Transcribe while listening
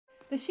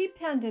The sheet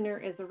pan dinner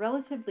is a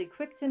relatively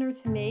quick dinner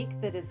to make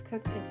that is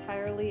cooked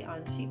entirely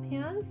on sheet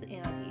pans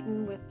and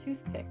eaten with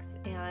toothpicks.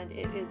 And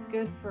it is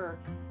good for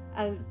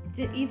an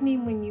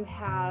evening when you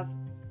have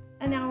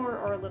an hour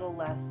or a little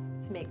less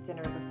to make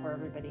dinner before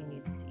everybody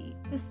needs to eat.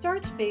 The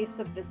starch base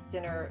of this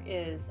dinner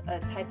is a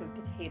type of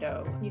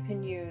potato. You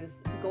can use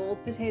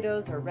gold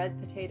potatoes or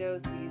red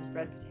potatoes. We use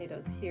red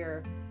potatoes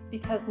here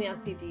because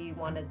Nancy D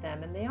wanted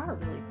them, and they are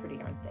really pretty,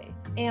 aren't they?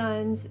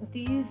 And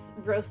these,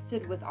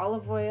 roasted with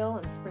olive oil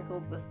and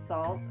sprinkled with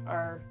salt,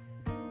 are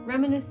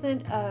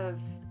reminiscent of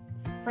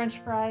French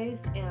fries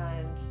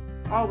and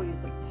always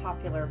a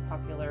popular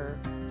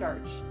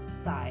starch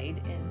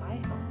side in my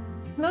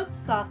home. Smoked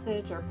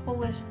sausage or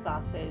Polish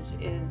sausage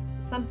is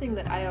something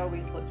that I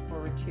always looked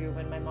forward to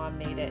when my mom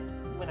made it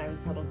when I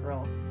was a little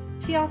girl.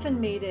 She often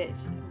made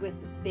it with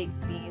baked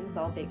beans,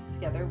 all baked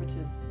together, which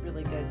is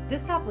really good.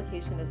 This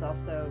application is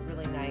also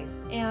really nice.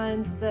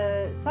 And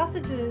the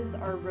sausages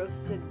are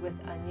roasted with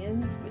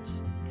onions, which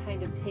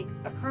kind of take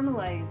a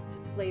caramelized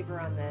flavor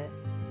on the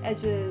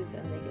edges,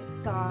 and they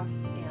get soft.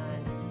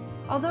 And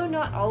although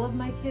not all of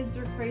my kids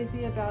are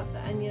crazy about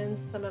the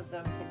onions, some of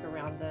them pick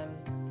around them.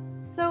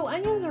 So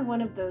onions are one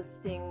of those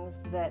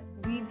things that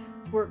we've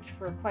worked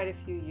for quite a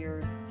few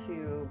years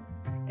to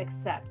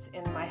accept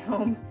in my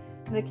home.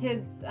 The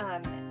kids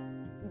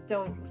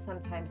don't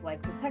sometimes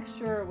like the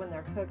texture when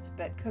they're cooked,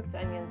 but cooked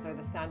onions are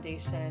the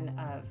foundation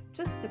of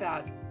just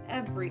about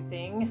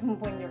everything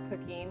when you're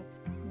cooking.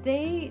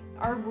 They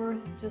are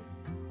worth just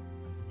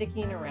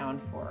sticking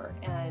around for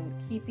and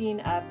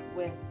keeping up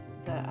with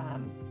the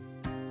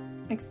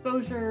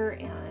exposure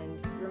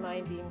and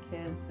reminding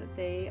kids that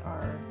they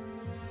are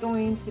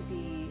going to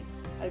be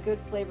a good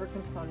flavor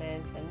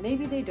component, and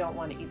maybe they don't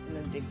want to eat them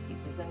in big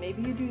pieces, and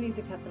maybe you do need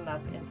to cut them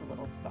up into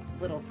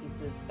little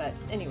pieces, but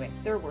anyway,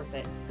 they're worth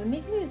it. And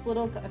making these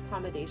little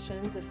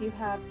accommodations, if you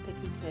have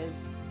picky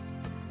kids,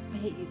 I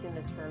hate using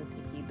the term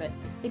picky, but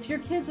if your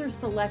kids are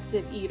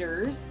selective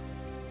eaters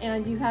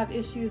and you have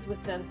issues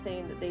with them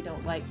saying that they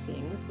don't like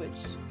things, which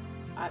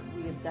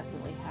we have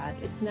definitely had,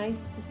 it's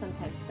nice to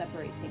sometimes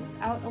separate things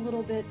out a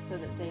little bit so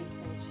that they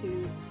can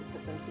choose to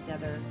put them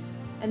together.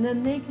 And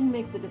then they can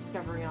make the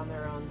discovery on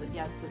their own that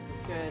yes, this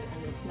is good,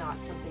 and it's not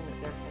something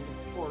that they're kind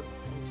of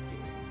forced into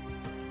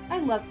doing. I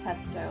love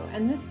pesto,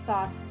 and this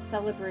sauce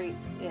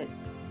celebrates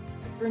its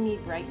springy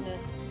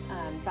brightness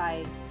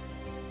by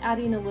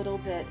adding a little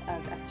bit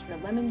of extra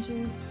lemon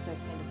juice to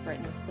kind of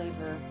brighten the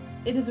flavor.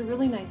 It is a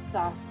really nice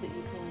sauce that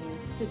you can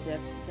use to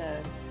dip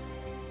the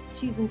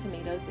cheese and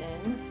tomatoes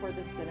in for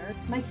this dinner.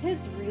 My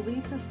kids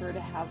really prefer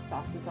to have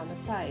sauces on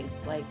the side,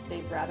 like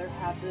they'd rather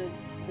have the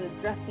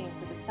dressing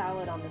for the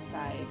salad on the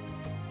side.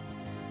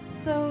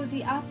 So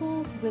the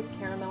apples with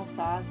caramel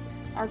sauce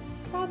are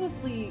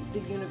probably the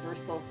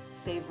universal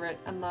favorite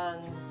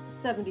among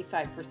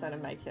 75%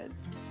 of my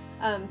kids.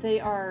 They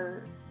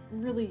are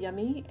really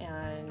yummy,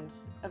 and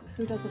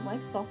who doesn't like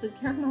salted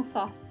caramel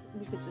sauce?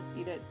 We could just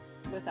eat it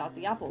without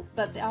the apples,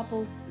 but the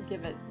apples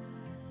give it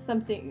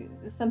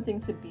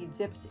something to be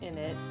dipped in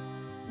it.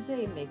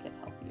 They make it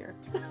healthier.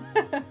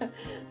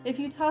 If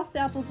you toss the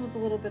apples with a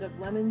little bit of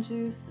lemon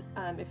juice,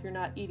 if you're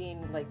not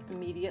eating like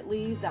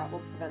immediately, that will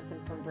prevent them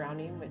from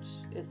browning, which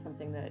is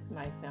something that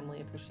my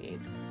family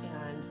appreciates.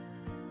 And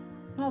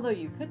although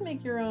you could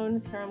make your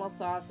own caramel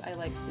sauce, I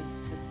like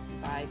to just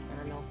buy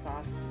caramel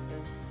sauce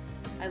because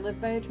I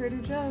live by a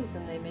Trader Joe's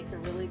and they make a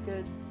really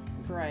good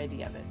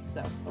variety of it.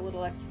 So a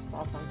little extra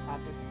salt on top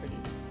is pretty.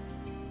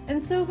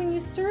 And so when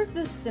you serve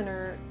this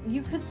dinner,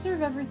 you could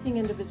serve everything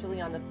individually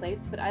on the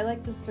plates, but I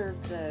like to serve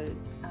the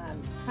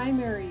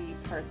primary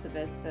parts of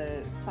it,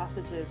 the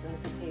sausages and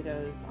the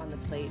potatoes, on the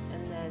plate,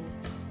 and then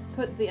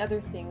put the other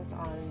things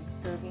on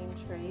serving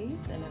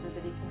trays, and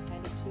everybody can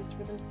kind of choose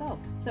for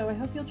themselves. So I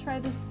hope you'll try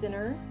this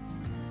dinner.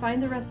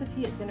 Find the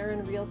recipe at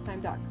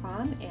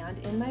dinnerinrealtime.com and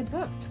in my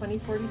book, 20,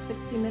 40,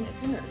 60-minute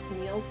dinners,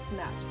 meals to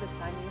match the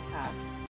time you have.